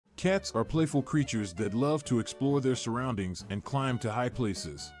Cats are playful creatures that love to explore their surroundings and climb to high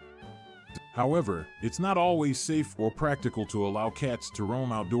places. However, it's not always safe or practical to allow cats to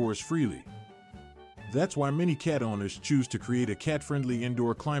roam outdoors freely. That's why many cat owners choose to create a cat-friendly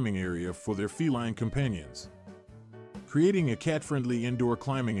indoor climbing area for their feline companions. Creating a cat-friendly indoor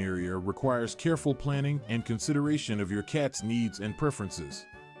climbing area requires careful planning and consideration of your cat's needs and preferences.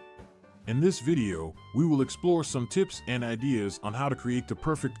 In this video, we will explore some tips and ideas on how to create the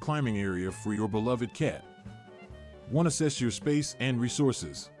perfect climbing area for your beloved cat. 1. Assess your space and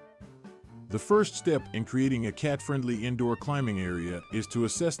resources. The first step in creating a cat-friendly indoor climbing area is to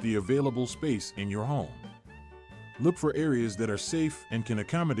assess the available space in your home. Look for areas that are safe and can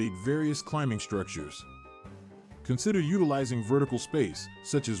accommodate various climbing structures. Consider utilizing vertical space,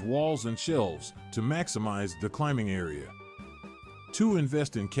 such as walls and shelves, to maximize the climbing area. 2.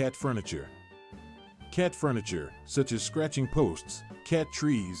 Invest in cat furniture. Cat furniture, such as scratching posts, cat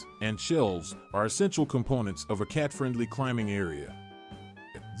trees, and shelves, are essential components of a cat-friendly climbing area.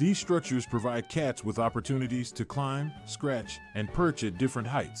 These structures provide cats with opportunities to climb, scratch, and perch at different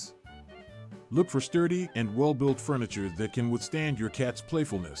heights. Look for sturdy and well-built furniture that can withstand your cat's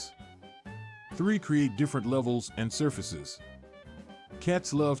playfulness. 3. Create different levels and surfaces.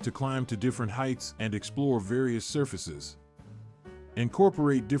 Cats love to climb to different heights and explore various surfaces.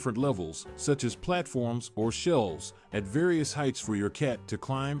 Incorporate different levels, such as platforms or shelves, at various heights for your cat to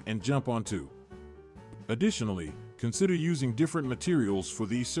climb and jump onto. Additionally, consider using different materials for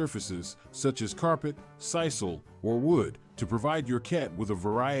these surfaces, such as carpet, sisal, or wood, to provide your cat with a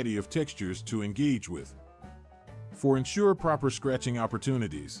variety of textures to engage with. 4. Ensure proper scratching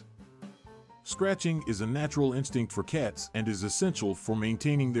opportunities. Scratching is a natural instinct for cats and is essential for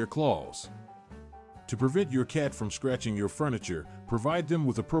maintaining their claws. To prevent your cat from scratching your furniture, provide them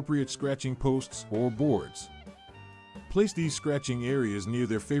with appropriate scratching posts or boards. Place these scratching areas near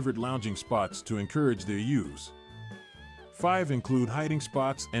their favorite lounging spots to encourage their use. 5. Include hiding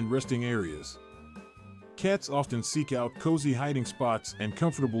spots and resting areas. Cats often seek out cozy hiding spots and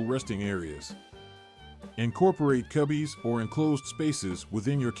comfortable resting areas. Incorporate cubbies or enclosed spaces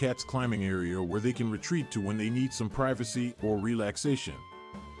within your cat's climbing area where they can retreat to when they need some privacy or relaxation.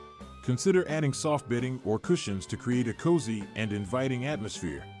 Consider adding soft bedding or cushions to create a cozy and inviting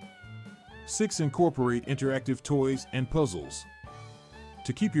atmosphere. 6. Incorporate interactive toys and puzzles.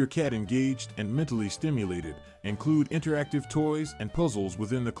 To keep your cat engaged and mentally stimulated, include interactive toys and puzzles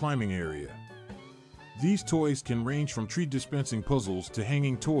within the climbing area. These toys can range from treat dispensing puzzles to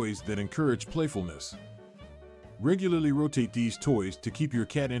hanging toys that encourage playfulness. Regularly rotate these toys to keep your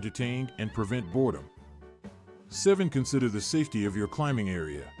cat entertained and prevent boredom. 7. Consider the safety of your climbing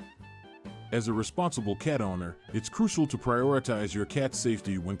area. As a responsible cat owner, it's crucial to prioritize your cat's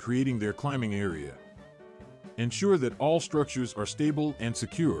safety when creating their climbing area. Ensure that all structures are stable and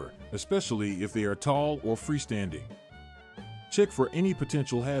secure, especially if they are tall or freestanding. Check for any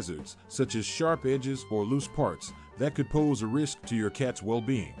potential hazards, such as sharp edges or loose parts, that could pose a risk to your cat's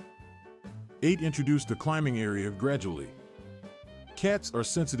well-being. 8. Introduce the climbing area gradually. Cats are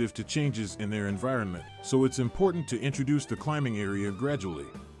sensitive to changes in their environment, so it's important to introduce the climbing area gradually.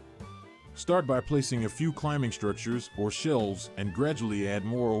 Start by placing a few climbing structures or shelves and gradually add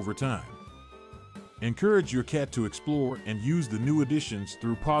more over time. Encourage your cat to explore and use the new additions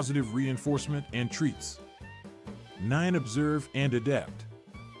through positive reinforcement and treats. 9. Observe and adapt.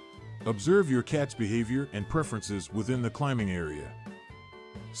 Observe your cat's behavior and preferences within the climbing area.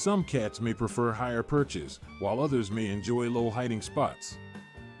 Some cats may prefer higher perches, while others may enjoy low hiding spots.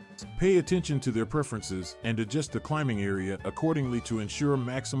 Pay attention to their preferences and adjust the climbing area accordingly to ensure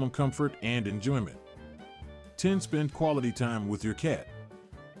maximum comfort and enjoyment. 10. Spend quality time with your cat.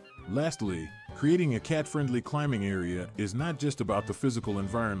 Lastly, creating a cat-friendly climbing area is not just about the physical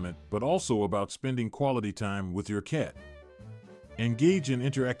environment, but also about spending quality time with your cat. Engage in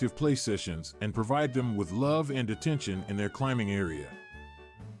interactive play sessions and provide them with love and attention in their climbing area.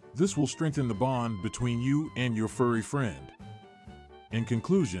 This will strengthen the bond between you and your furry friend. In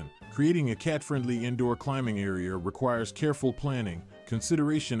conclusion, creating a cat-friendly indoor climbing area requires careful planning,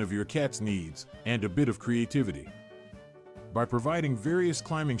 consideration of your cat's needs, and a bit of creativity. By providing various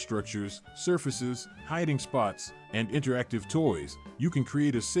climbing structures, surfaces, hiding spots, and interactive toys, you can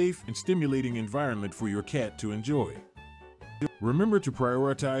create a safe and stimulating environment for your cat to enjoy. Remember to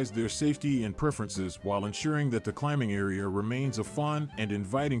prioritize their safety and preferences while ensuring that the climbing area remains a fun and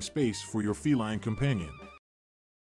inviting space for your feline companion.